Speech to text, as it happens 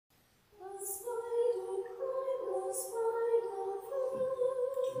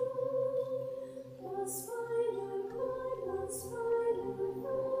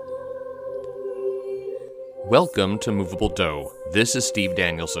Welcome to Movable Dough. This is Steve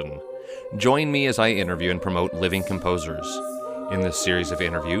Danielson. Join me as I interview and promote living composers. In this series of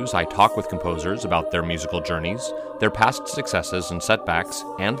interviews, I talk with composers about their musical journeys, their past successes and setbacks,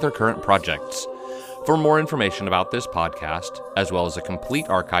 and their current projects. For more information about this podcast, as well as a complete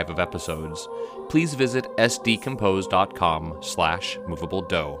archive of episodes, please visit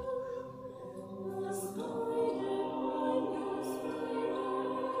sdcompose.com/movabledough.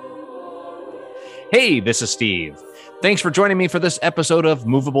 Hey, this is Steve. Thanks for joining me for this episode of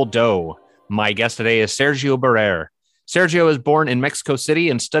Movable Dough. My guest today is Sergio Barrer. Sergio was born in Mexico City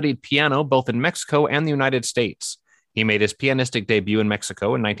and studied piano both in Mexico and the United States. He made his pianistic debut in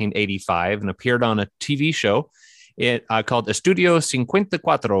Mexico in 1985 and appeared on a TV show called Estudio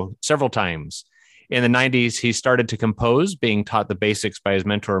 54 several times. In the 90s, he started to compose, being taught the basics by his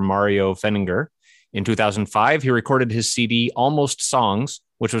mentor, Mario Feininger. In 2005, he recorded his CD, Almost Songs,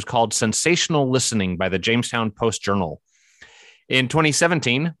 which was called Sensational Listening by the Jamestown Post-Journal. In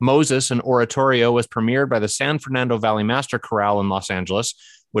 2017, Moses, an oratorio, was premiered by the San Fernando Valley Master Chorale in Los Angeles,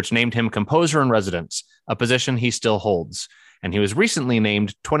 which named him Composer in Residence, a position he still holds. And he was recently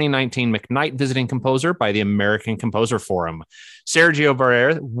named 2019 McKnight Visiting Composer by the American Composer Forum. Sergio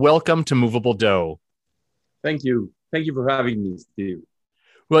Barrer, welcome to Movable Dough. Thank you. Thank you for having me, Steve.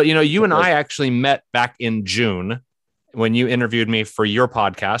 Well, you and I actually met back in June when you interviewed me for your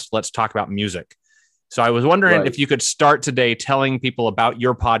podcast, Let's Talk About Music. So I was wondering if you could start today telling people about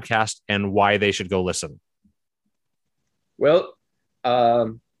your podcast and why they should go listen. Well,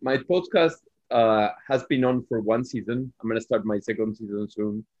 my podcast has been on for one season. I'm going to start my second season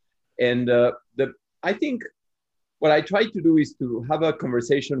soon. And I think what I try to do is to have a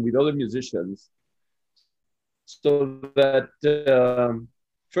conversation with other musicians so that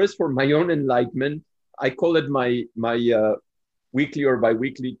first, for my own enlightenment, I call it my weekly or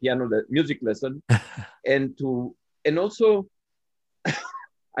bi-weekly music lesson, and also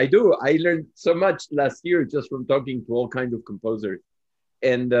I learned so much last year just from talking to all kinds of composers,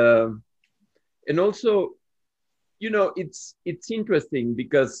 and also, it's interesting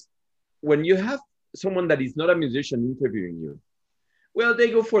because when you have someone that is not a musician interviewing you, well, they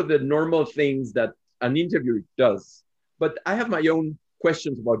go for the normal things that an interviewer does, but I have my own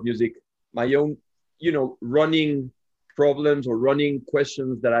questions about music, my own running problems or running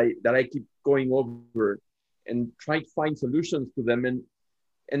questions that I keep going over and try to find solutions to them.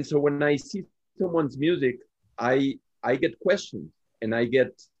 And so when I see someone's music, I get questions and I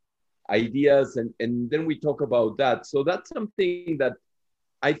get ideas, and then we talk about that. So that's something that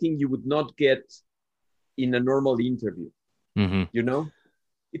I think you would not get in a normal interview. Mm-hmm.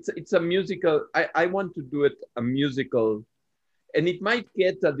 It's a musical, I want to do it a musical. And it might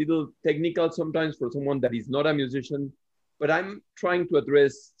get a little technical sometimes for someone that is not a musician, but I'm trying to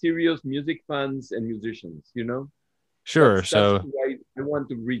address serious music fans and musicians, Sure. That's who I want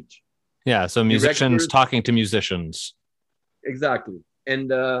to reach. Yeah. So musicians Directors, talking to musicians. Exactly.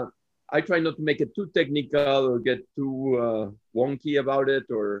 And I try not to make it too technical or get too wonky about it,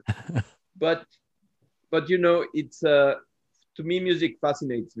 but it's to me, music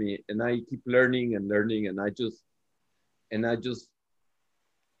fascinates me, and I keep learning, and I just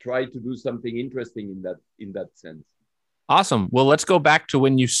try to do something interesting in that sense. Awesome. Well, let's go back to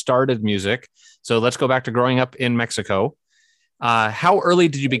when you started music. So let's go back to growing up in Mexico. How early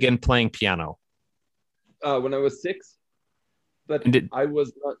did you begin playing piano? When I was 6, but I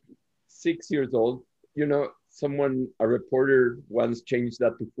was not 6 years old. A reporter once changed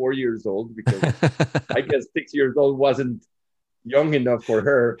that to 4 years old because I guess 6 years old wasn't young enough for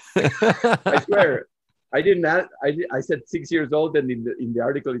her. I swear. I didn't. I said 6 years old, and in the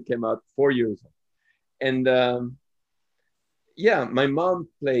article it came out 4 years old. And my mom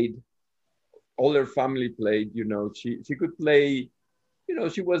played. All her family played. She could play.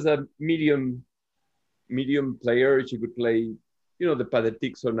 She was a medium player. She could play. The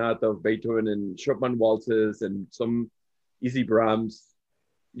Pathetique Sonata of Beethoven and Chopin waltzes and some easy Brahms.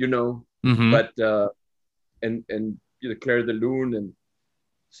 Mm-hmm. But and Clair de Lune, and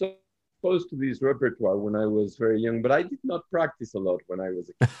so close to this repertoire when I was very young, but I did not practice a lot when I was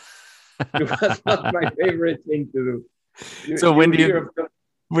a kid. It was not my favorite thing to do. So when do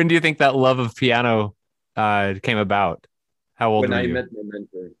you think that love of piano came about? How old were you? When I met my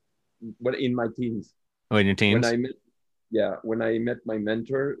mentor, in my teens. Oh, in your teens? When I met my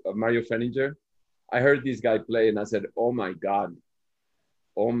mentor, Mario Feininger, I heard this guy play, and I said, "Oh my God,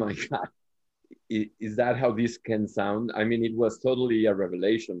 is that how this can sound?" I mean, it was totally a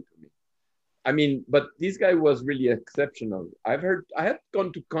revelation to me. I mean, but this guy was really exceptional. I had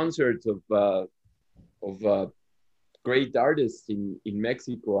gone to concerts of great artists in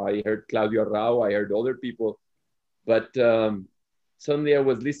Mexico. I heard Claudio Rao, I heard other people, but suddenly I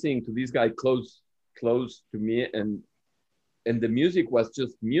was listening to this guy close to me, and the music was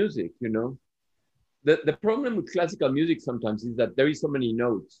just music, you know. The problem with classical music sometimes is that there is so many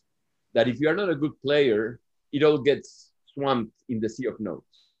notes that if you're not a good player, it all gets swamped in the sea of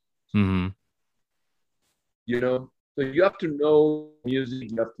notes. Mm-hmm. You know, so you have to know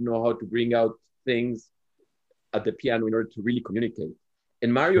music, you have to know how to bring out things at the piano in order to really communicate.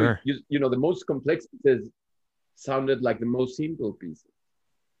 And Mario, Sure. you know, the most complex pieces sounded like the most simple pieces.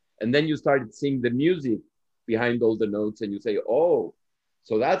 And then you started seeing the music behind all the notes, and you say, oh,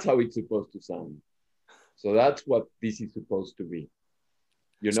 so that's how it's supposed to sound. So that's what this is supposed to be.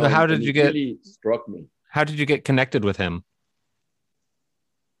 You know, So how and did you it get really struck me. how did you get connected with him?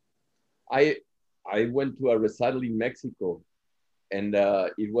 I I went to a recital in Mexico, and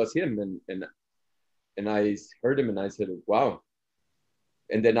it was him, and I heard him, and I said, wow.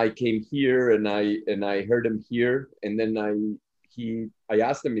 And then I came here, and I heard him here, and then I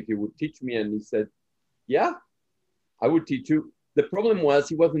asked him if he would teach me, and he said, yeah, I would teach you. The problem was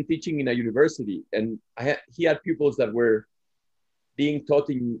he wasn't teaching in a university, and he had pupils that were being taught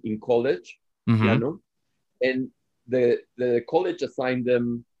in college Mm-hmm. piano, and the college assigned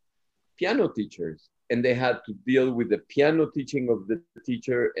them piano teachers, and they had to deal with the piano teaching of the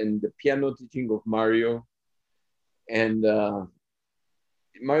teacher and the piano teaching of Mario. And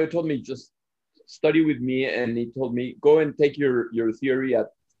Mario told me, just study with me, and he told me, go and take your theory at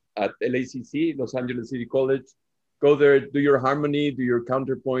LACC, Los Angeles City College. Go there, do your harmony, do your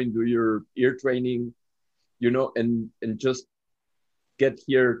counterpoint, do your ear training, you know, and just get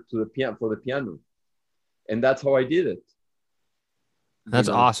here to the piano for the piano. And that's how I did it. That's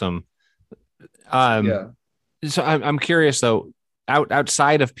You know? awesome. Yeah. So I'm curious though,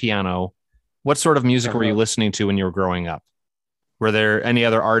 outside of piano, what sort of music were you listening to when you were growing up? Were there any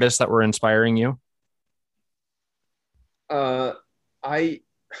other artists that were inspiring you? I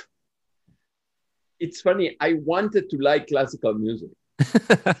It's funny. I wanted to like classical music,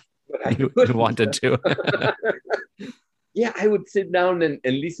 but I You couldn't. wanted to. Yeah, I would sit down and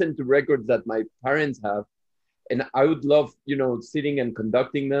listen to records that my parents have, and I would love, you know, sitting and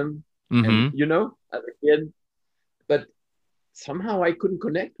conducting them, and Mm-hmm. you know, as a kid. But somehow I couldn't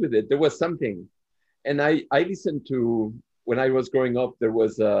connect with it. There was something, and I listened to, when I was growing up. There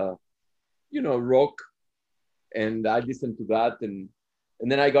was you know, rock, and I listened to that, and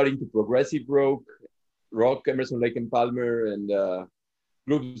then I got into progressive rock, Emerson, Lake and Palmer, and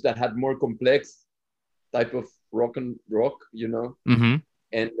groups that had more complex type of rock, you know, Mm-hmm.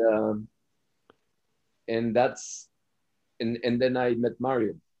 and that's and then I met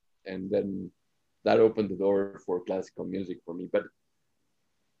Mario, and then that opened the door for classical music for me. But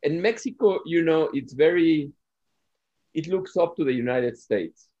in Mexico, you know, it looks up to the United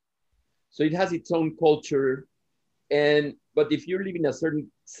States, so it has its own culture. And but if you're living a certain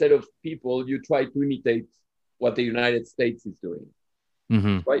set of people, you try to imitate what the United States is doing,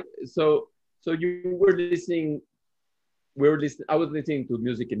 Mm-hmm. right? So you were listening, we were listening. I was listening to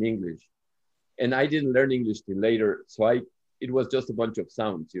music in English, and I didn't learn English till later. So it was just a bunch of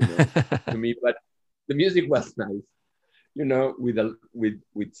sounds, you know, to me. But the music was nice, you know,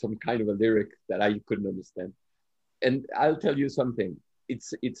 with some kind of a lyric that I couldn't understand. And I'll tell you something.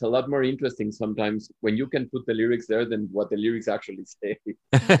 It's a lot more interesting sometimes when you can put the lyrics there than what the lyrics actually say.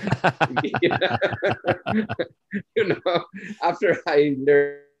 You know, after I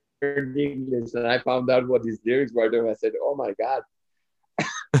learned English and I found out what these lyrics were doing, I said, "Oh my God!"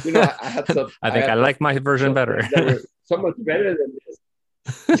 You know, I had some. I think I like my version better. That were so much better than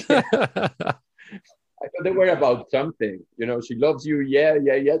this. Yeah. I thought they were about something. You know, she loves you. Yeah,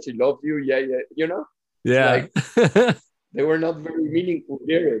 yeah, yeah. She loves you. Yeah, yeah. You know, Yeah. like they were not very meaningful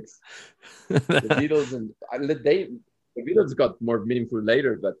lyrics. The Beatles and the Beatles got more meaningful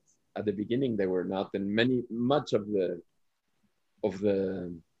later, but at the beginning they were not. And much of the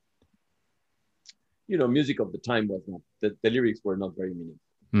you know, music of the time was not. The lyrics were not very meaningful.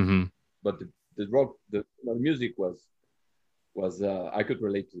 Mm-hmm. But the rock, the music was I could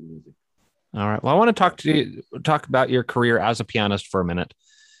relate to the music. All right. Well, I want to talk about your career as a pianist for a minute.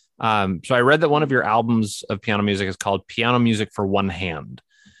 So I read that one of your albums of piano music is called Piano Music for One Hand.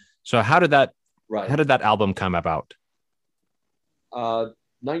 So how did that album come about?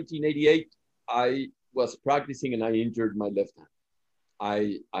 1988, I was practicing and I injured my left hand.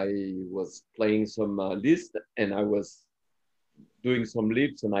 I was playing some Liszt, and I was doing some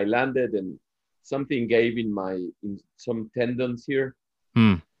lifts, and I landed, and something gave in some tendons here.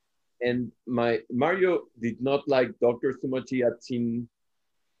 And my Mario did not like doctors too much. He had seen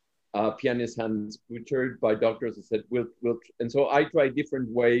pianist hands butchered by doctors. I said, and so I tried different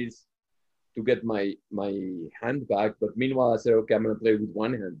ways to get my hand back. But meanwhile, I said, okay, I'm going to play with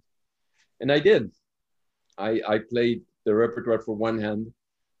one hand. And I did. I played the repertoire for one hand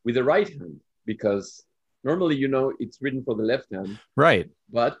with the right hand because normally, it's written for the left hand. Right.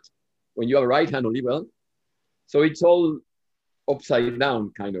 But when you have a right hand only, well, so it's all upside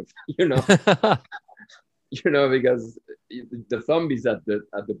down, kind of, because the thumb is at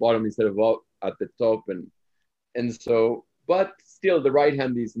the bottom instead of at the top, and so, but still, the right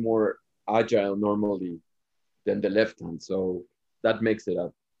hand is more agile normally than the left hand, so that makes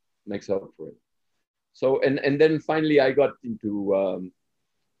up for it. So, and then finally, I got into.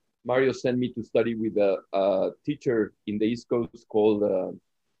 Mario sent me to study with a teacher in the East Coast called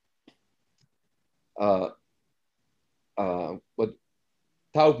what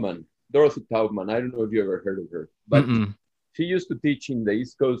Taubman, Dorothy Taubman. I don't know if you ever heard of her, but she used to teach in the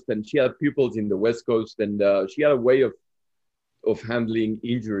East Coast, and she had pupils in the West Coast, and she had a way of handling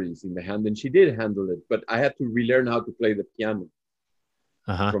injuries in the hand, and she did handle it. But I had to relearn how to play the piano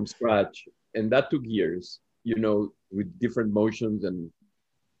from scratch, and that took years, with different motions, and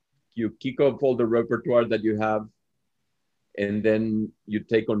you kick off all the repertoire that you have, and then you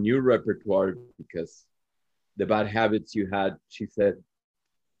take on new repertoire because the bad habits you had, she said,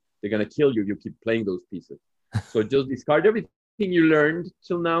 they're going to kill you. You keep playing those pieces. So just discard everything you learned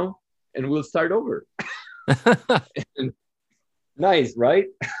till now, and we'll start over. Nice, right?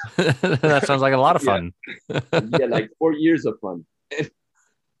 That sounds like a lot of fun. Yeah, like 4 years of fun.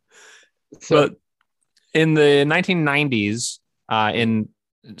 But in the 1990s,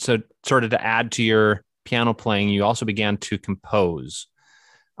 so sort of to add to your piano playing, you also began to compose.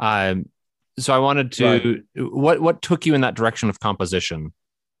 So I wanted to, what took you in that direction of composition?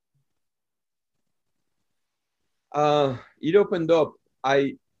 It opened up.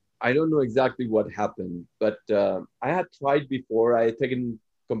 I don't know exactly what happened, but I had tried before. I had taken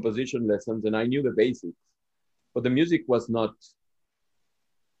composition lessons and I knew the basics, but the music was not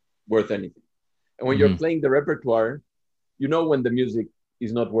worth anything. And when you're playing the repertoire, when the music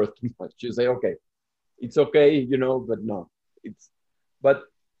is not worth too much. You say, okay, it's okay, but no, it's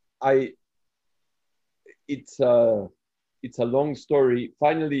a long story.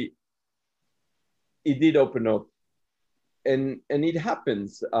 Finally, it did open up, and it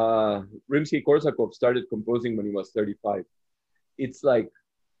happens. Rimsky-Korsakov started composing when he was 35. It's like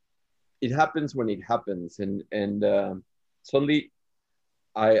it happens when it happens, and suddenly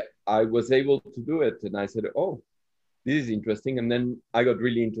I was able to do it, and I said, oh, this is interesting. And then I got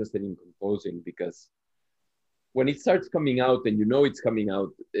really interested in composing because when it starts coming out and it's coming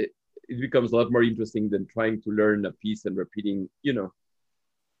out, it becomes a lot more interesting than trying to learn a piece and repeating, The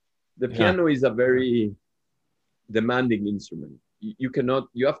piano is a very demanding instrument. You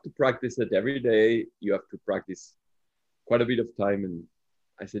have to practice it every day. You have to practice quite a bit of time. And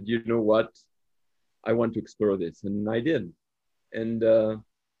I said, you know what? I want to explore this. And I did. And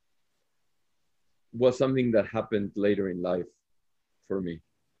was something that happened later in life for me.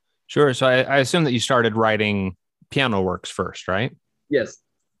 Sure. So I assume that you started writing piano works first, right? Yes,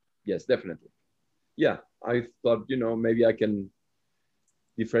 definitely. Yeah, I thought, maybe I can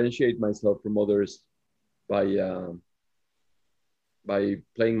differentiate myself from others by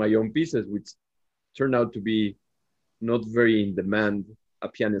playing my own pieces, which turned out to be not very in demand, a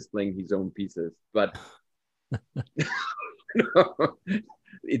pianist playing his own pieces. But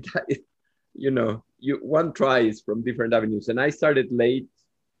one tries from different avenues, and I started late,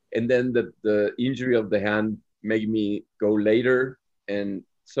 and then the injury of the hand made me go later, and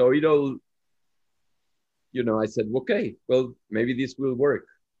so it all, I said, okay, well, maybe this will work,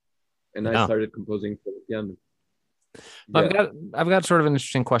 and I started composing for the piano. Yeah. I've got sort of an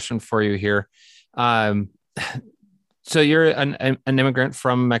interesting question for you here. So you're an immigrant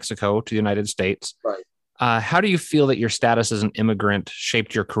from Mexico to the United States, right? How do you feel that your status as an immigrant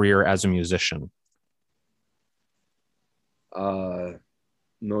shaped your career as a musician? No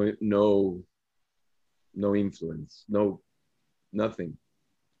influence, nothing.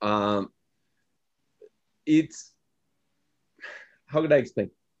 It's, how could I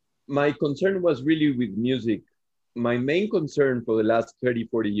explain? My concern was really with music. My main concern for the last 30,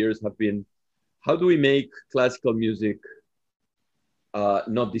 40 years have been, how do we make classical music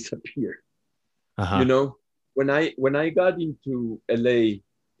not disappear? When I got into LA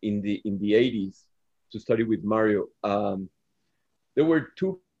in the 80s to study with Mario, there were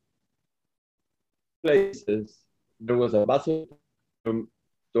two places. There was a Basso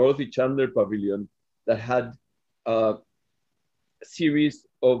Dorothy Chandler Pavilion that had a series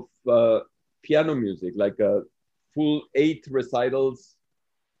of piano music, like a full 8 recitals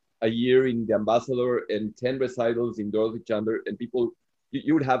a year in the Ambassador and 10 recitals in Dorothy Chandler, and people,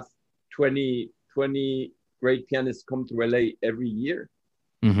 you would have 20 great pianists come to LA every year.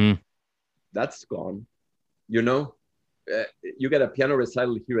 Mm-hmm. That's gone, you know? You get a piano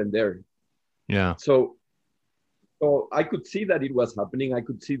recital here and there. Yeah. So I could see that it was happening. I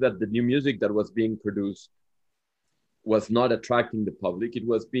could see that the new music that was being produced was not attracting the public. It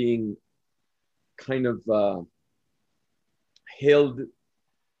was being kind of held.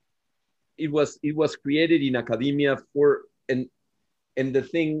 It was created in academia for, and the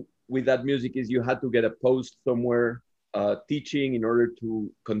thing with that music is you had to get a post somewhere teaching in order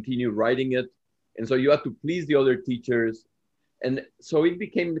to continue writing it, and so you had to please the other teachers, and so it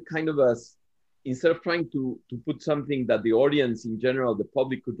became the kind of a, instead of trying to put something that the audience in general, the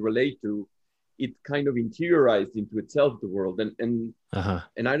public could relate to, it kind of interiorized into itself the world, and I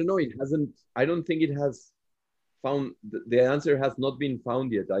don't know, it hasn't. I don't think it has found the answer has not been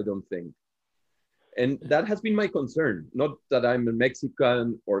found yet. I don't think, and that has been my concern. Not that I'm a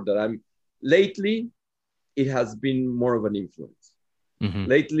Mexican or that I'm. Lately, it has been more of an influence. Mm-hmm.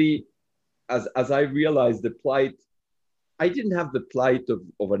 Lately, as I realized the plight, I didn't have the plight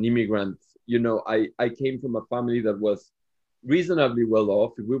of an immigrant. You know, I came from a family that was reasonably well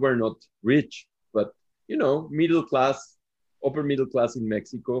off. We were not rich, but, you know, middle class, upper middle class in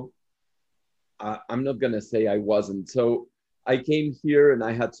Mexico. I'm not going to say I wasn't. So I came here and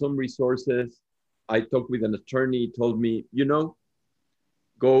I had some resources. I talked with an attorney, he told me, you know,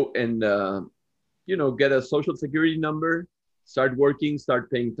 go and, you know, get a social security number, start working,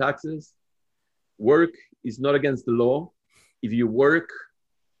 start paying taxes. Work is not against the law. If you work,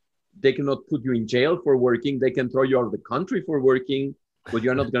 they cannot put you in jail for working. They can throw you out of the country for working, but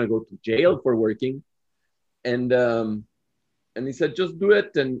you're not going to go to jail for working. And he said, just do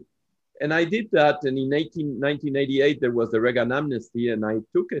it. And I did that. And in 1988, there was the Reagan amnesty, and I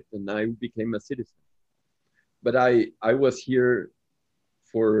took it and I became a citizen. But I was here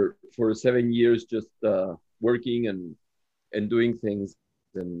for 7 years, just working and doing things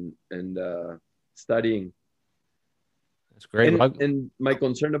and studying. That's great. And my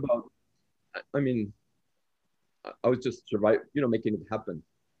concern about, I mean, I was just making it happen.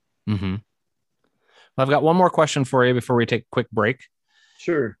 Mm-hmm. Well, I've got one more question for you before we take a quick break.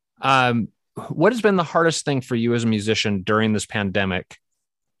 Sure. What has been the hardest thing for you as a musician during this pandemic?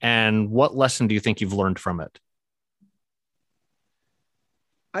 And what lesson do you think you've learned from it?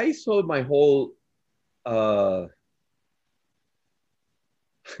 I saw my whole, the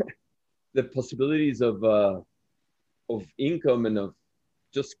possibilities of income and of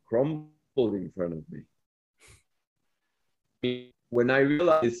just crumbled in front of me. When I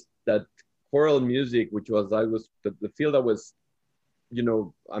realized that choral music, which was the field I was, you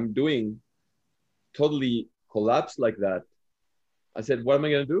know, I'm doing, totally collapsed like that, I said, what am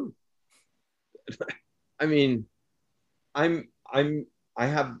I going to do? I mean, I'm,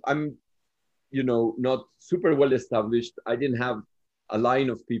 you know, not super well established. I didn't have a line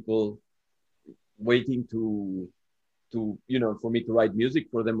of people waiting to, you know, for me to write music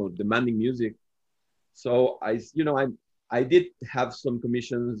for them or demanding music. So I did have some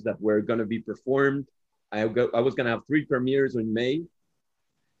commissions that were going to be performed. I was going to have 3 premieres in May.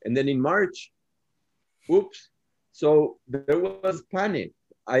 And then in March, oops. So there was panic.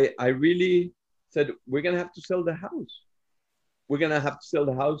 I really said, we're going to have to sell the house. We're going to have to sell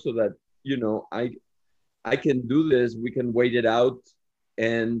the house so that, you know, I can do this. We can wait it out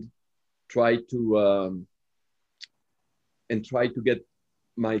and try to get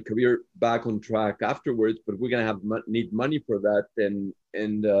my career back on track afterwards, but we're going to need money for that. And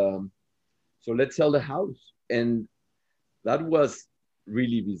so let's sell the house. And that was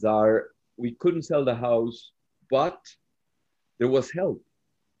really bizarre. We couldn't sell the house, but there was help.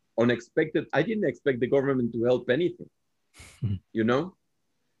 Unexpected. I didn't expect the government to help anything. You know,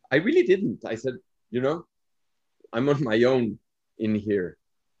 I really didn't. I said, you know, I'm on my own in here.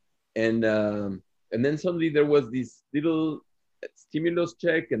 And then suddenly there was this little stimulus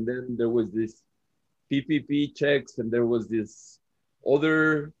check, and then there was this PPP checks, and there was this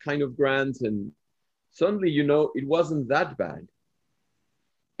other kind of grants, and suddenly, you know, it wasn't that bad.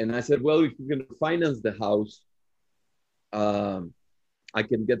 And I said, well, if we're going to finance the house, I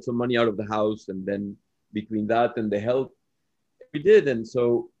can get some money out of the house, and then between that and the help, we did. And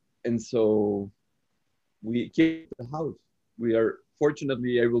so we kept the house. We are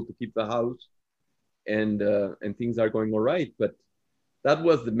fortunately able to keep the house, and things are going all right. But that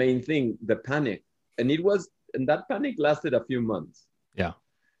was the main thing, the panic. And that panic lasted a few months. Yeah.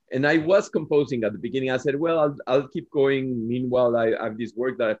 And I was composing at the beginning. I said, well, I'll keep going. Meanwhile, I have this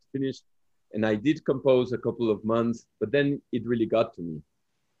work that I've finished. And I did compose a couple of months, but then it really got to me.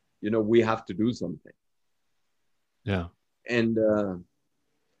 we have to do something. Yeah. And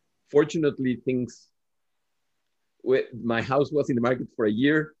fortunately, my house was in the market for a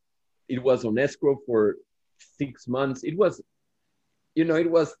year. It was on escrow for 6 months. It was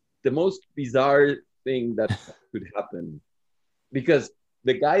the most bizarre thing that could happen, because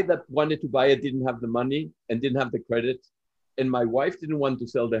the guy that wanted to buy it didn't have the money and didn't have the credit. And my wife didn't want to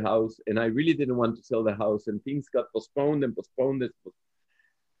sell the house. And I really didn't want to sell the house. And things got postponed until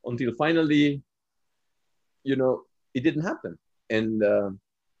finally, it didn't happen. And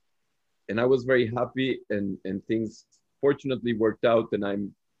I was very happy, and things fortunately worked out. And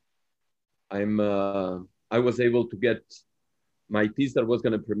I was able to get my piece that was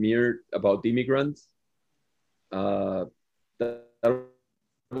going to premiere about immigrants. That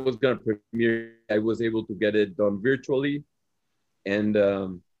was going to premiere. I was able to get it done virtually, and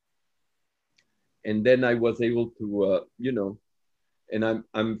then I was able to, and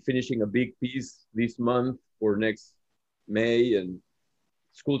I'm finishing a big piece this month for next May, and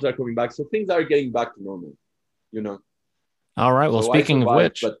schools are coming back, so things are getting back to normal. All right. Well, so speaking of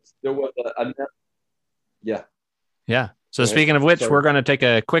which, but there was yeah. So speaking of which, we're going to take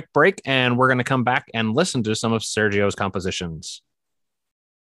a quick break, and we're going to come back and listen to some of Sergio's compositions.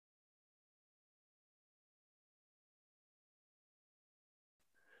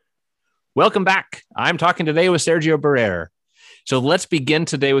 Welcome back. I'm talking today with Sergio Barrer. So let's begin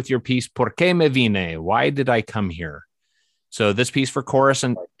today with your piece, Por qué me vine? Why did I come here? So this piece for chorus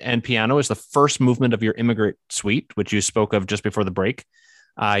and piano is the first movement of your Immigrant Suite, which you spoke of just before the break.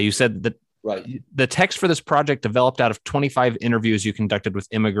 You said that the text for this project developed out of 25 interviews you conducted with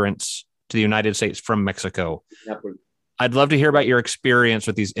immigrants to the United States from Mexico. I'd love to hear about your experience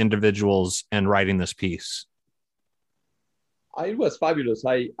with these individuals and writing this piece. It was fabulous.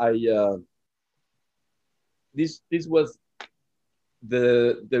 This was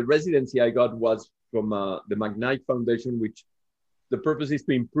the residency I got was from the McKnight Foundation, which the purpose is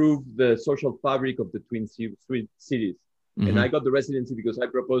to improve the social fabric of the Twin Cities. Mm-hmm. And I got the residency because I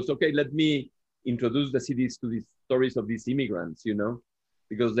proposed, okay, let me introduce the cities to the stories of these immigrants,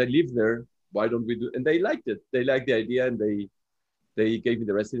 because they live there. Why don't we do? And they liked it. They liked the idea, and they gave me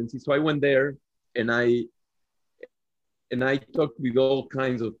the residency. So I went there, and I talked with all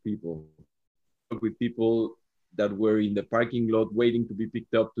kinds of people. With people that were in the parking lot waiting to be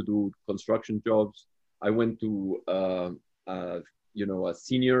picked up to do construction jobs. I went to a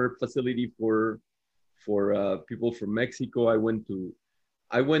senior facility for people from Mexico. I went to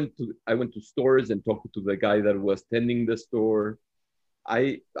stores and talked to the guy that was tending the store.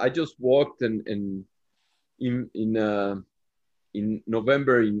 I just walked, and in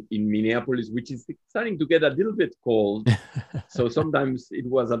November in Minneapolis, which is starting to get a little bit cold. So sometimes it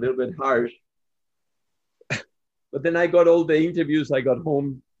was a little bit harsh. But then I got all the interviews. I got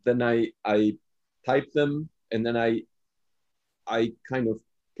home, then I typed them, and then I kind of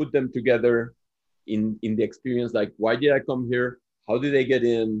put them together in the experience, like, why did I come here? How did they get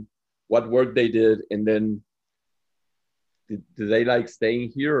in? What work they did? And then do they like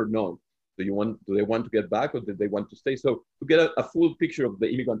staying here or no? Do they want to get back, or did they want to stay? So to get a full picture of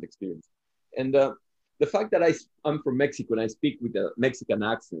the immigrant experience. And the fact that I'm from Mexico and I speak with a Mexican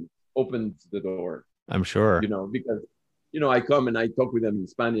accent opens the door. I'm sure. Because, I come and I talk with them in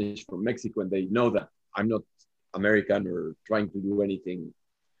Spanish from Mexico, and they know that I'm not American or trying to do anything.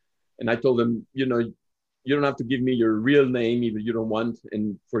 And I told them, you don't have to give me your real name if you don't want.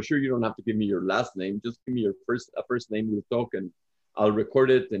 And for sure, you don't have to give me your last name. Just give me a first name. We'll talk, and I'll record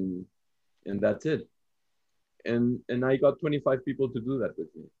it, and that's it. And I got 25 people to do that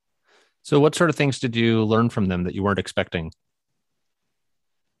with me. So what sort of things did you learn from them that you weren't expecting?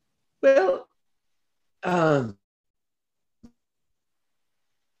 Well,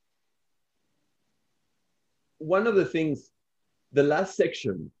 one of the things, the last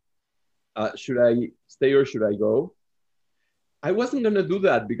section, should I stay or should I go? I wasn't going to do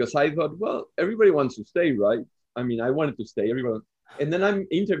that because I thought, well, everybody wants to stay, right? I mean, I wanted to stay, everyone. And then I'm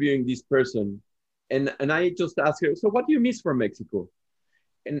interviewing this person, and I just asked her, so what do you miss from Mexico?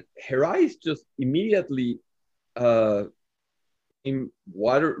 And her eyes just immediately went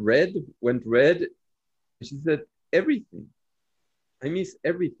red. She said, everything. I miss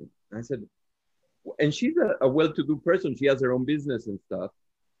everything. I said, and she's a well-to-do person. She has her own business and stuff.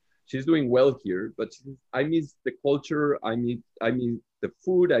 She's doing well here, but she says, I miss the culture. I miss the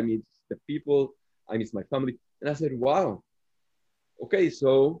food. I miss the people. I miss my family. And I said, wow. Okay,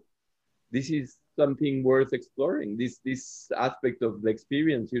 so this is something worth exploring. This aspect of the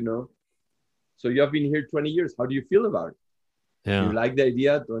experience, So you have been here 20 years. How do you feel about it? Yeah. You like the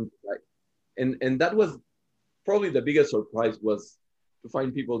idea? Don't you like? And that was probably the biggest surprise, was to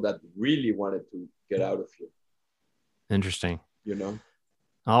find people that really wanted to get out of here. Interesting. You know.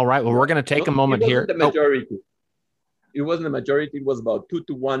 All right. Well, we're going to take a moment here. The majority. It wasn't the majority. It was about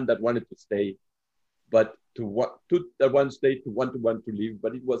 2-1 that wanted to stay, but two that one stayed to 1-1 to leave.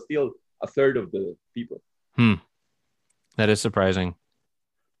 But it was still a third of the people. That is surprising.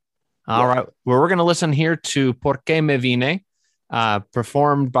 All right. Well, we're going to listen here to Por qué me vine,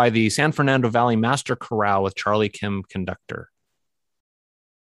 performed by the San Fernando Valley Master Chorale with Charlie Kim conductor.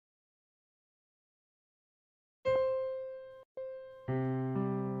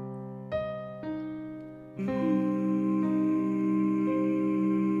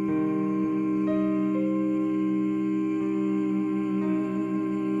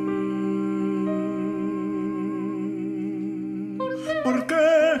 ¿Por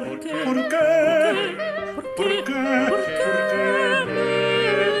qué? ¿Por qué? ¿Por qué? ¿Por qué me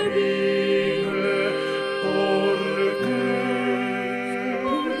vine? ¿Por qué?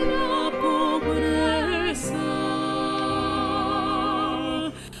 Por la pobreza.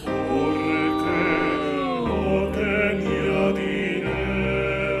 Porque no tenía dinero.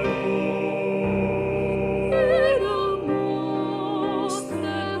 Éramos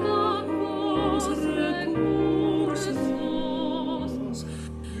de bajos recursos.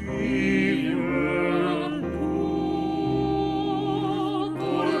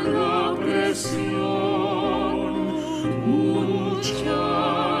 Mucha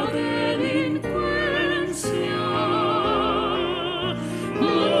delincuencia,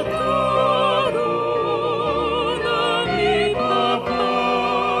 mataron a mi papá.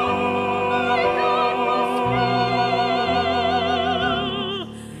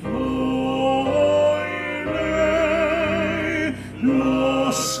 Oiré,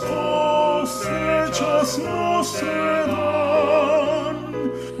 las cosechas no se dan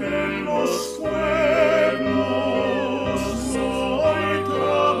en los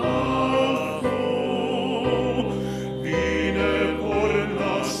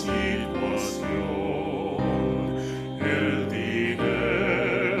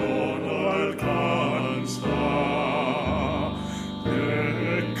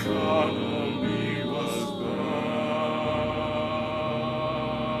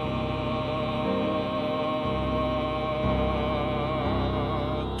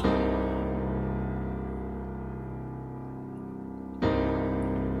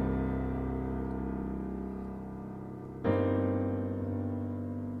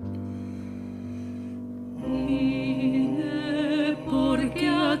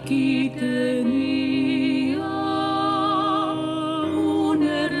aquí tenía un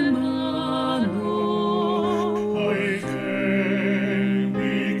hermano. Ay, que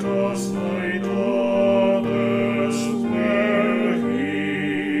mi casa y despedir,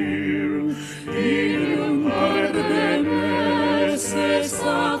 y un par de meses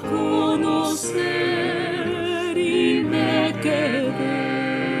a conocer y me quedé.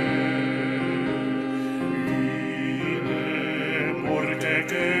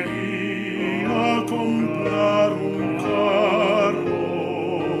 Quería comprar un carro,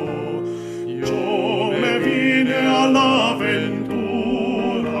 yo me vine a la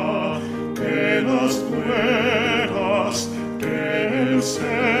aventura, que las drogas, que el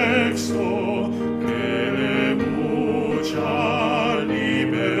sexo, que mucha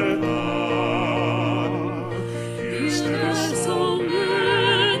libertad. Is there so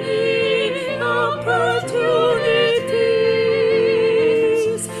many opportunities?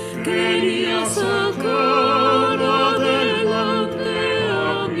 Sacar adelante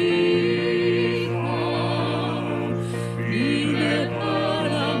a mi hija, vine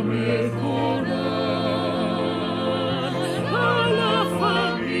para mejorar a la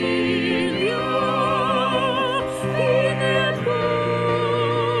familia, vine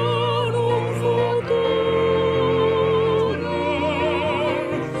por un futuro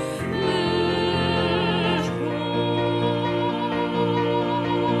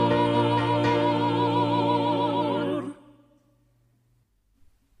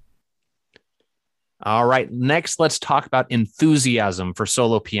All right, next, let's talk about enthusiasm for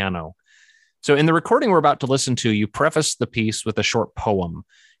solo piano. So in the recording we're about to listen to, you preface the piece with a short poem.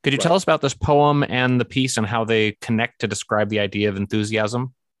 Could you tell us about this poem and the piece and how they connect to describe the idea of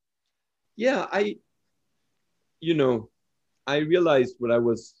enthusiasm? Yeah, I realized when I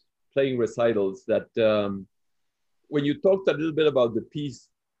was playing recitals that when you talked a little bit about the piece,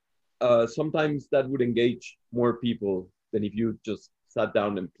 sometimes that would engage more people than if you just sat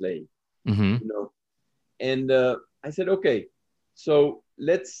down and played. Mm-hmm. You know, and I said, okay, so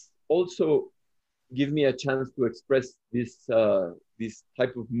let's also give me a chance to express this this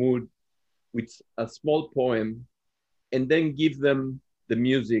type of mood with a small poem, and then give them the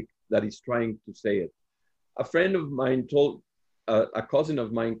music that is trying to say it. A friend of mine a cousin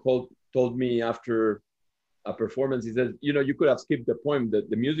of mine told me after a performance, he said, you could have skipped the poem, that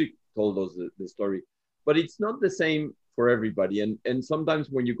the music told us the story, but it's not the same for everybody. And sometimes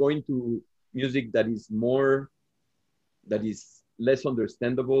when you go into music that is less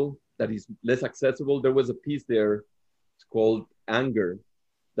understandable, that is less accessible, there was a piece there, it's called Anger,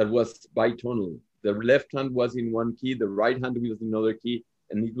 that was bitonal. The left hand was in one key, the right hand was in another key,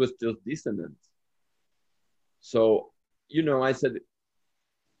 and it was just dissonant. So, I said,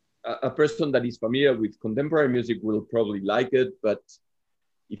 a person that is familiar with contemporary music will probably like it, but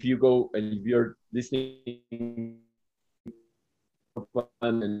if you go and if you're listening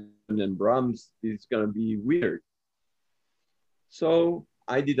and Brahms, it's going to be weird. So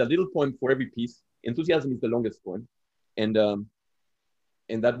I did a little poem for every piece. Enthusiasm is the longest poem, and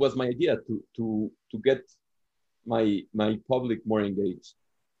that was my idea, to get my public more engaged.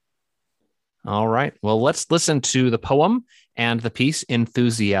 All right. Well, let's listen to the poem and the piece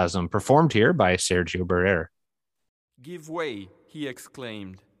Enthusiasm, performed here by Sergio Barrer. Give way, he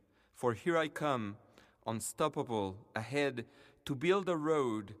exclaimed, for here I come, unstoppable, ahead, to build a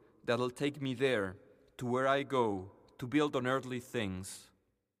road that'll take me there, to where I go, to build on earthly things.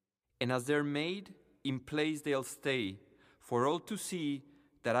 And as they're made, in place they'll stay, for all to see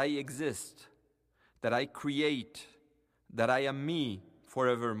that I exist, that I create, that I am me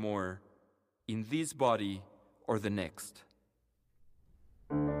forevermore, in this body or the next.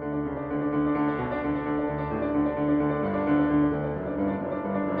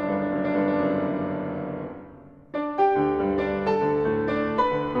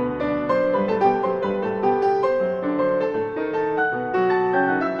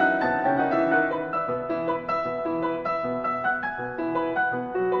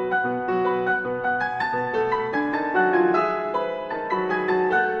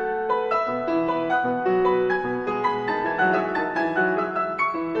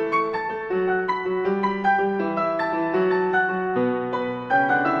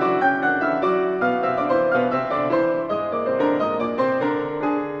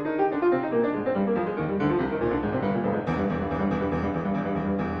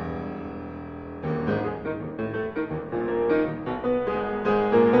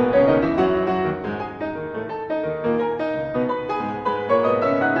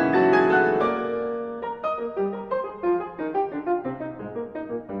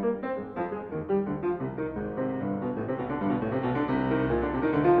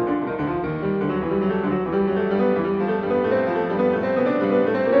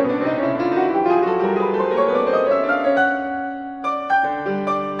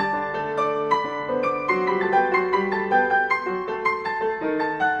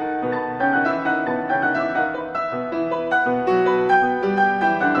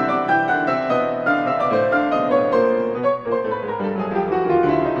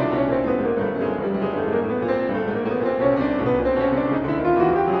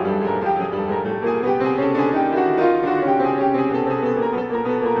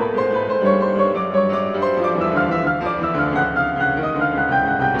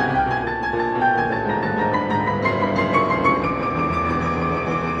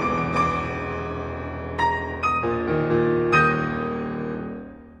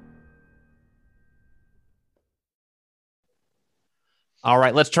 All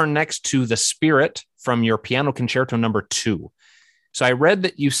right, let's turn next to The Spirit from your Piano Concerto number 2. So I read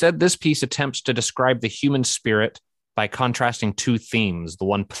that you said this piece attempts to describe the human spirit by contrasting two themes, the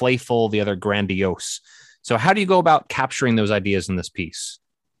one playful, the other grandiose. So how do you go about capturing those ideas in this piece?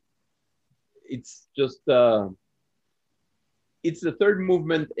 It's just, it's the third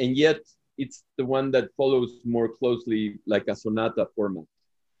movement, and yet it's the one that follows more closely like a sonata format.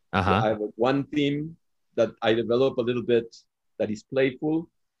 So I have one theme that I develop a little bit that is playful,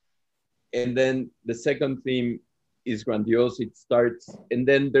 and then the second theme is grandiose. It starts, and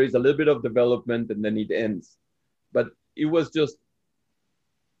then there is a little bit of development, and then it ends. But it was just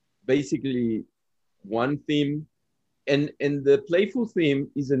basically one theme, and the playful theme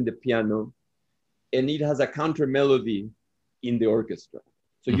is in the piano, and it has a counter melody in the orchestra.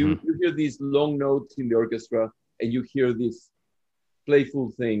 So you hear these long notes in the orchestra, and you hear this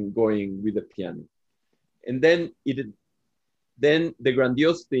playful thing going with the piano. And then the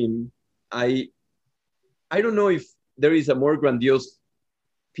grandiose theme, I don't know if there is a more grandiose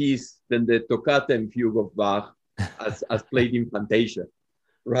piece than the Toccata and Fugue of Bach as played in Fantasia,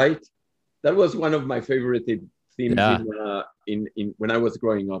 right? That was one of my favorite themes in when I was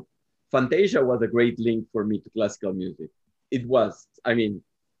growing up. Fantasia was a great link for me to classical music. It was, I mean,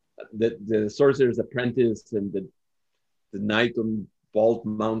 the Sorcerer's Apprentice and the Night on Bald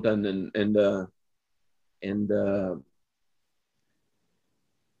Mountain and the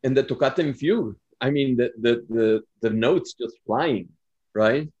Toccata in Fugue. I mean, the notes just flying,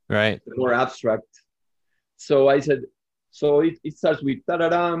 right? Right. The more abstract. So I said, so it starts with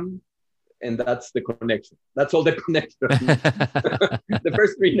ta-da-dam, and that's the connection. That's all the connection. The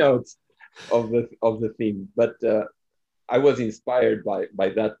first three notes of the theme. But I was inspired by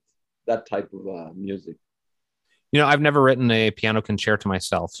that type of music. I've never written a piano concerto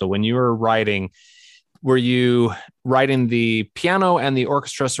myself. So when you were writing, were you writing the piano and the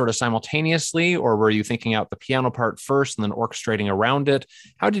orchestra sort of simultaneously, or were you thinking out the piano part first and then orchestrating around it?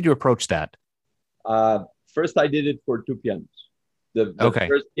 How did you approach that? First, I did it for two pianos. The Okay.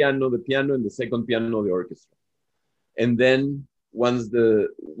 first piano, the piano, and the second piano, the orchestra. And then once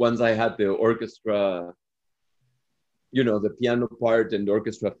I had the orchestra, the piano part and the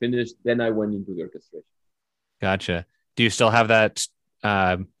orchestra finished, then I went into the orchestration. Gotcha. Do you still have that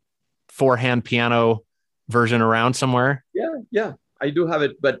four-hand piano version around somewhere? Yeah, I do have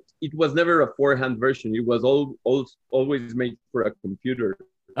it, but it was never a four-hand version. It was always made for a computer.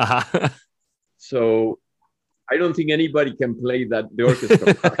 Uh-huh. So I don't think anybody can play the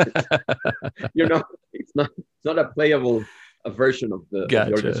orchestra part. It's not a playable version of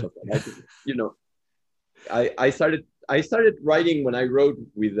the orchestra part. I started writing when I wrote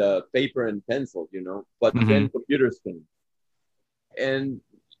with paper and pencil, but then computers came. And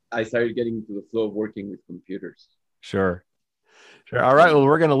I started getting into the flow of working with computers. Sure. All right. Well,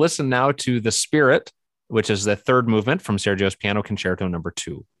 we're going to listen now to The Spirit, which is the third movement from Sergio's Piano Concerto No.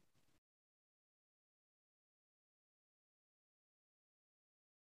 2.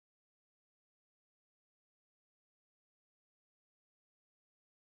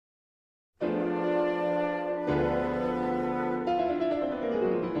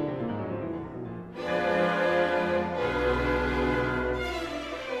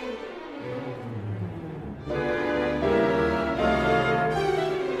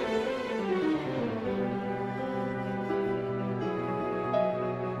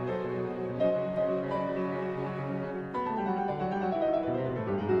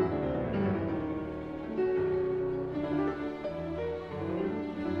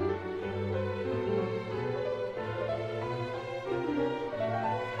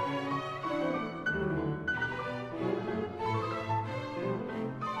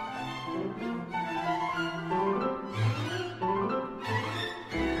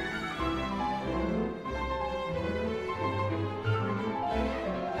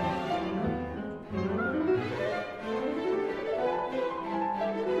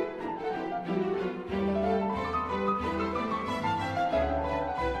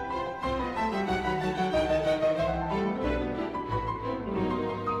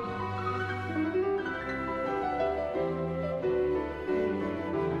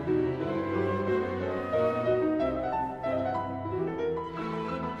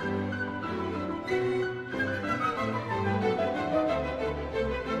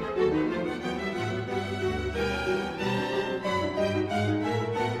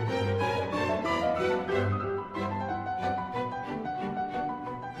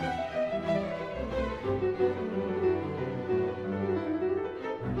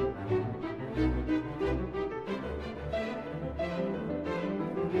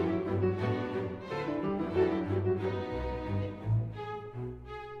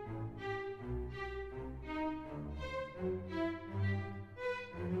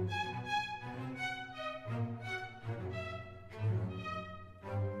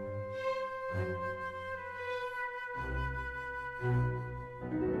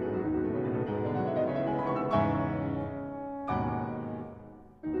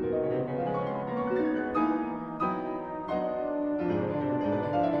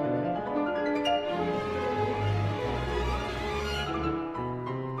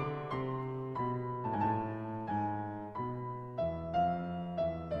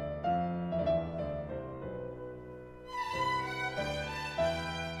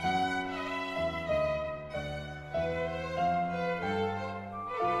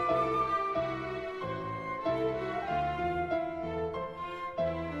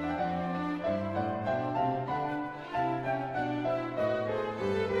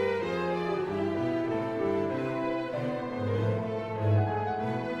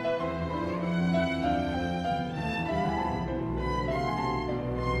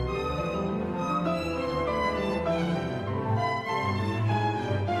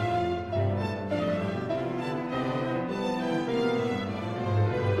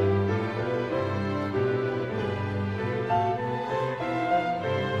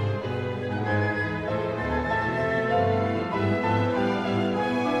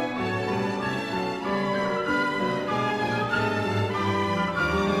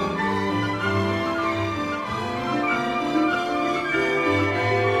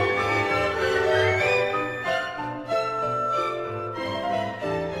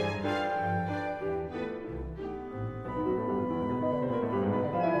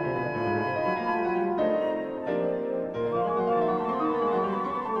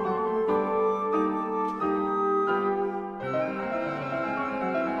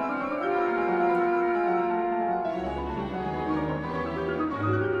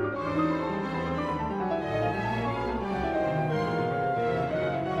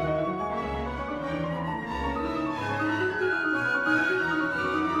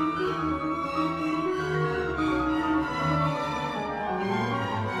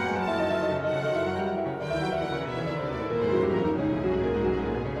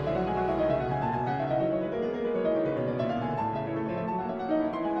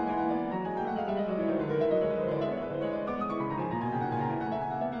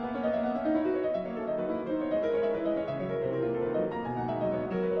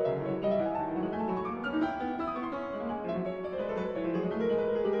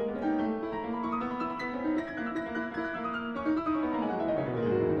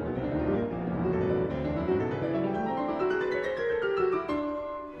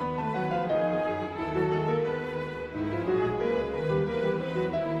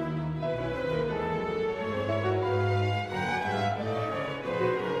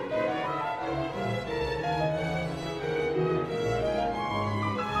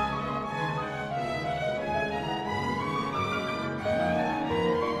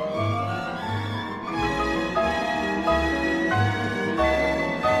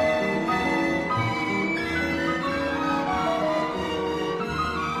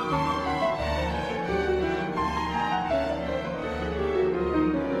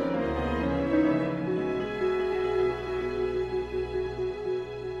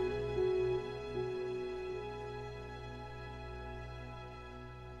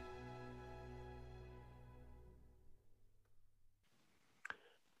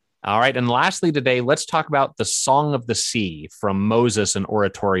 All right. And lastly, today, let's talk about the Song of the Sea from Moses and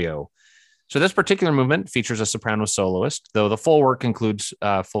Oratorio. So this particular movement features a soprano soloist, though the full work includes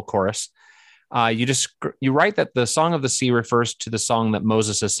full chorus. You write that the Song of the Sea refers to the song that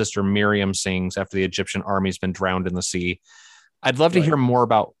Moses' sister Miriam sings after the Egyptian army's been drowned in the sea. I'd love to hear more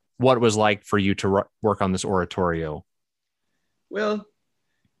about what it was like for you to work on this oratorio. Well,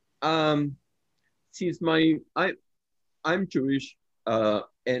 since I'm Jewish,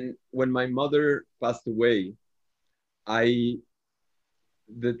 and when my mother passed away, the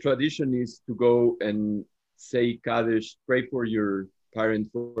tradition is to go and say Kaddish, pray for your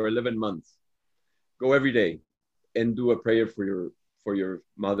parent for 11 months. Go every day and do a prayer for your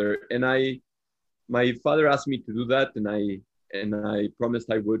mother. And my father asked me to do that, and I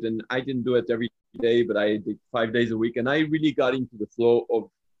promised I would. And I didn't do it every day, but I did 5 days a week. And I really got into the flow of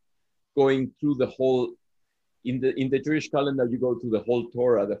going through the whole, in the Jewish calendar, you go through the whole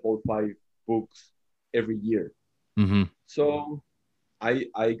Torah, the whole 5 books every year. Mm-hmm. So I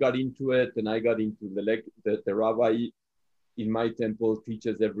got into it, and I got into the rabbi in my temple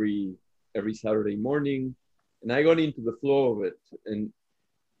teaches every Saturday morning, and I got into the flow of it,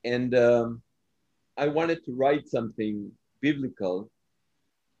 and I wanted to write something biblical,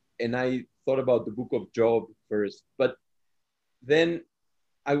 and I thought about the book of Job first, but then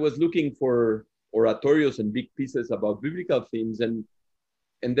I was looking for oratorios and big pieces about biblical themes, and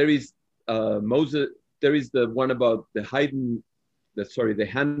there is Moses. There is the one about the Handel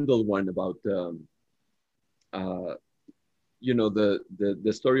one about the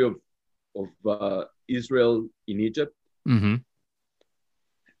story of Israel in Egypt. Mm-hmm.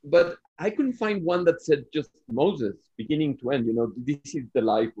 But I couldn't find one that said just Moses, beginning to end. This is the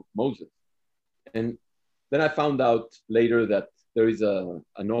life of Moses. And then I found out later that there is an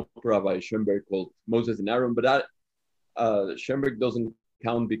opera by Schoenberg called Moses and Aaron, but Schoenberg doesn't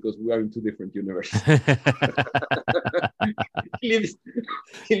count because we are in 2 different universes. He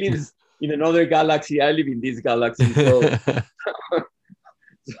lives in another galaxy. I live in this galaxy, so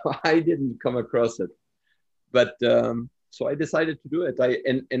I didn't come across it. But so I decided to do it.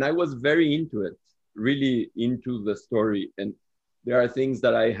 I was very into it, really into the story. And there are things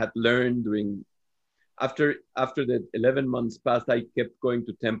that I had learned after the 11 months passed. I kept going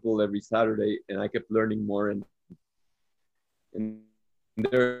to temple every Saturday, and I kept learning more. And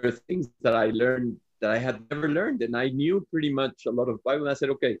there are things that I learned that I had never learned, and I knew pretty much a lot of Bible. And I said,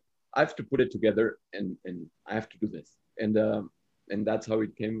 okay, I have to put it together, and I have to do this, and that's how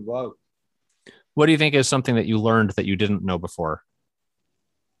it came about. What do you think is something that you learned that you didn't know before?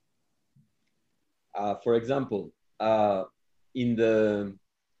 For example, in the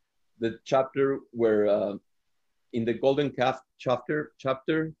chapter where in the Golden Calf chapter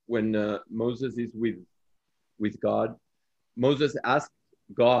when Moses is with God, Moses asked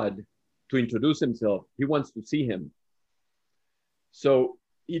God to introduce himself. He wants to see him. So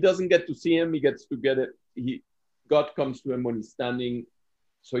he doesn't get to see him. He gets to get it. God comes to him when he's standing.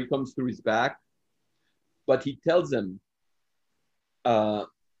 So he comes through his back, but he tells him,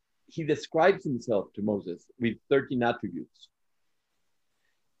 he describes himself to Moses with 13 attributes.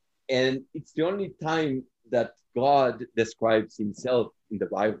 And it's the only time that God describes himself in the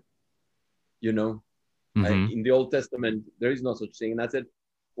Bible, Mm-hmm. In the Old Testament, there is no such thing. And I said,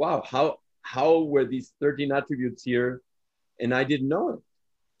 wow, how were these 13 attributes here? And I didn't know it.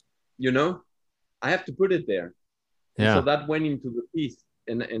 I have to put it there. Yeah. So that went into the piece.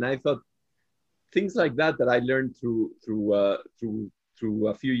 And I thought things like that I learned through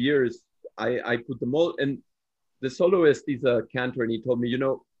a few years, I put them all. And the soloist is a cantor, and he told me,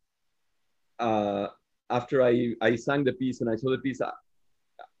 after I sang the piece and I saw the piece,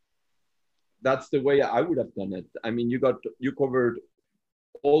 that's the way I would have done it. I mean, you covered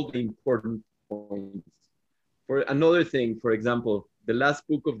all the important points. For another thing, for example, the last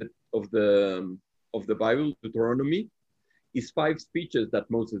book of the Bible, Deuteronomy, is 5 speeches that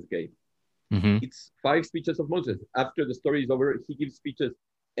Moses gave. Mm-hmm. It's 5 speeches of Moses. After the story is over, he gives speeches,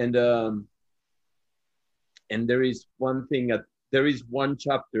 and there is there is one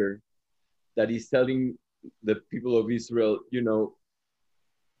chapter that is telling the people of Israel,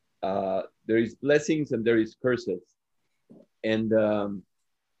 there is blessings and there is curses, and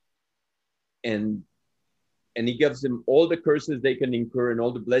he gives them all the curses they can incur and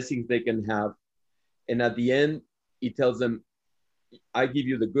all the blessings they can have, and at the end he tells them, I give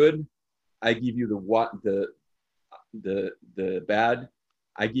you the good, I give you the bad,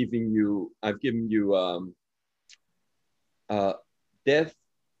 I've given you death,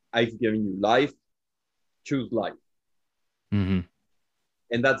 I've given you life, choose life. Mm-hmm.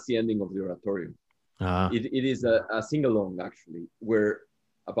 And that's the ending of the oratorio. Uh-huh. It is a sing-along, actually, where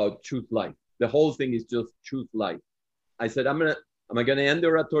about choose life. The whole thing is just choose life. I said, am I gonna end the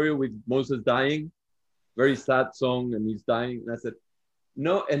oratorio with Moses dying? Very sad song, and he's dying. And I said,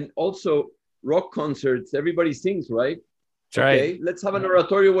 no. And also rock concerts, everybody sings, right? That's Okay, right. let's have an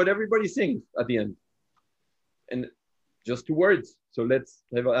oratorio where everybody sings at the end. And just 2 words. So let's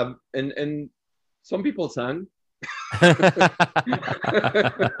have and some people sang.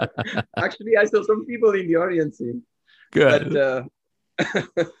 Actually, I saw some people in the audience sing. Good. But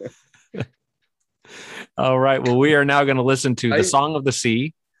All right. Well, we are now going to listen to I- the Song of the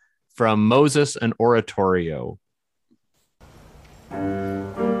Sea from Moses and Oratorio.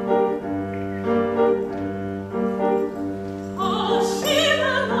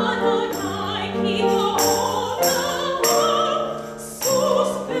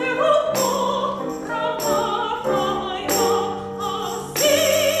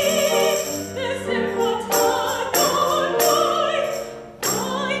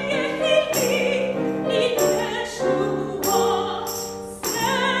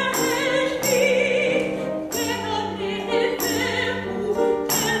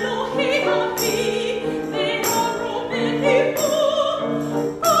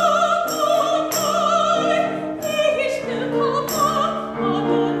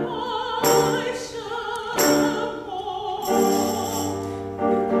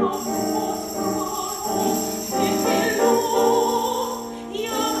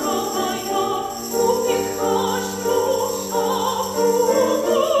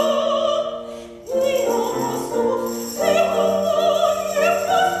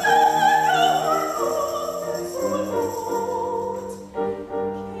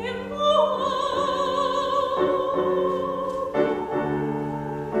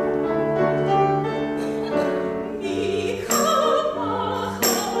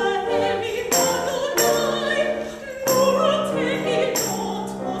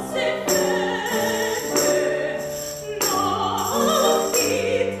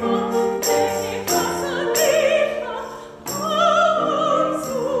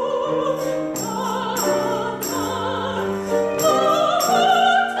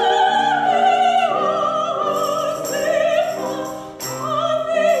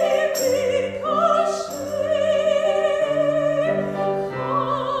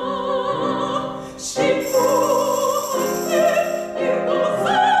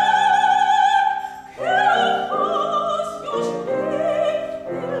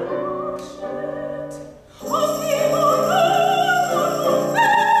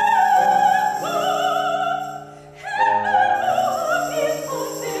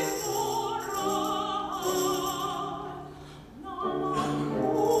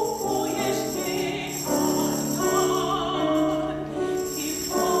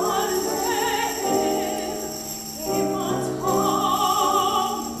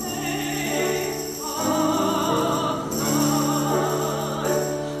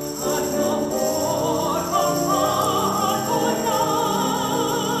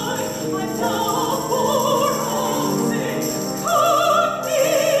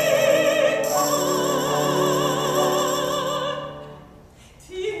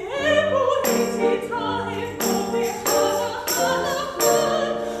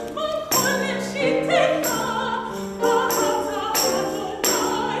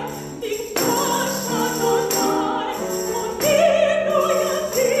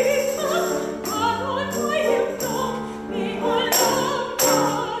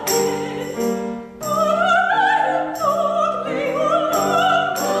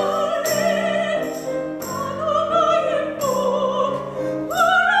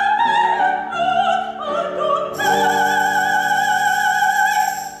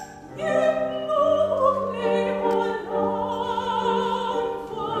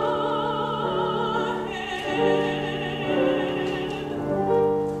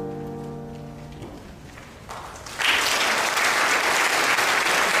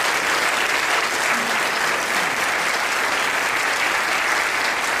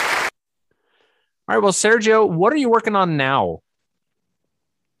 All right. Well, Sergio, what are you working on now?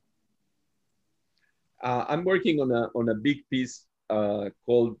 I'm working on a big piece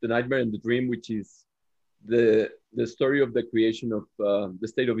called "The Nightmare and the Dream," which is the story of the creation of the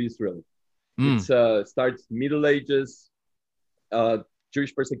state of Israel. It starts Middle Ages,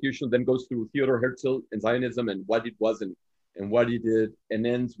 Jewish persecution, then goes through Theodor Herzl and Zionism and what it was and what it did, and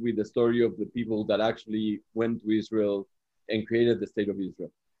ends with the story of the people that actually went to Israel and created the state of Israel.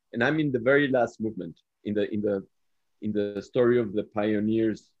 And I'm in the very last movement in the story of the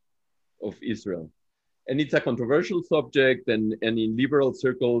pioneers of Israel. And it's a controversial subject, and in liberal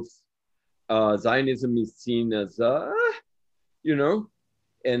circles, Zionism is seen as, you know,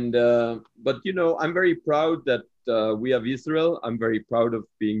 And but I'm very proud that we have Israel. I'm very proud of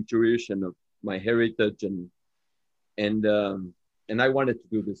being Jewish and of my heritage, and I wanted to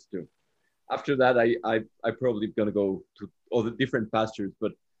do this too. After that, I probably gonna go to all the different pastures,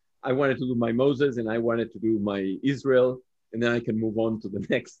 but I wanted to do my Moses and I wanted to do my Israel, and then I can move on to the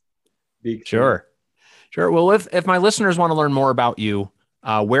next big thing. Sure. Well, if my listeners want to learn more about you,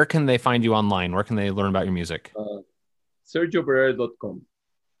 where can they find you online? Where can they learn about your music? SergioBarrera.com.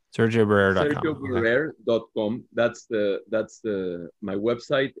 SergioBarrera.com. SergioBarrera.com. That's my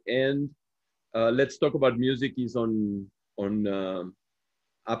website. And Let's Talk About Music is on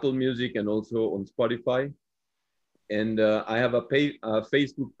Apple Music and also on Spotify. And I have a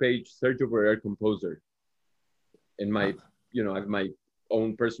Facebook page, Sergio Barrera Composer. And I have my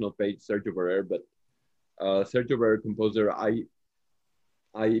own personal page, Sergio Barrera, but Sergio Barrera Composer, I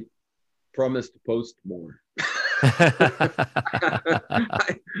promise to post more.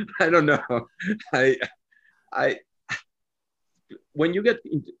 I don't know. When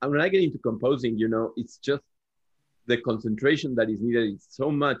I get into composing, it's just the concentration that is needed is so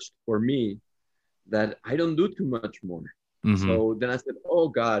much for me that I don't do too much more. Mm-hmm. So then I said, oh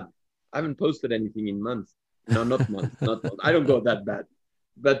God, I haven't posted anything in months. No, not months, not months. I don't go that bad.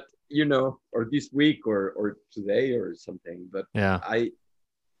 But, or this week or today or something. But yeah, I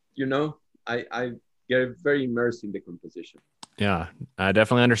get very immersed in the composition. Yeah, I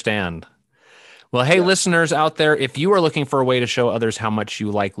definitely understand. Well, hey, listeners out there, if you are looking for a way to show others how much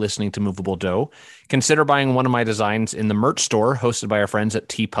you like listening to Movable Do, consider buying one of my designs in the merch store hosted by our friends at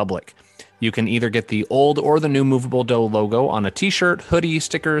TeePublic. You can either get the old or the new Movable Do logo on a t-shirt, hoodie,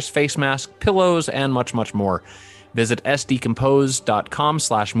 stickers, face mask, pillows, and much, much more. Visit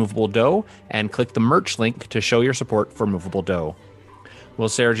sdcompose.com/movabledo and click the merch link to show your support for Movable Do. Well,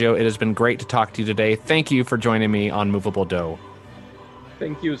 Sergio, it has been great to talk to you today. Thank you for joining me on Movable Do.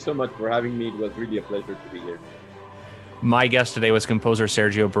 Thank you so much for having me. It was really a pleasure to be here. My guest today was composer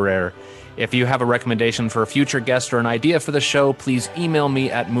Sergio Barrera. If you have a recommendation for a future guest or an idea for the show, please email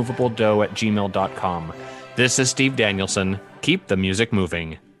me at movabledo@gmail.com. This is Steve Danielson. Keep the music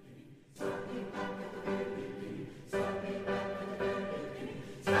moving.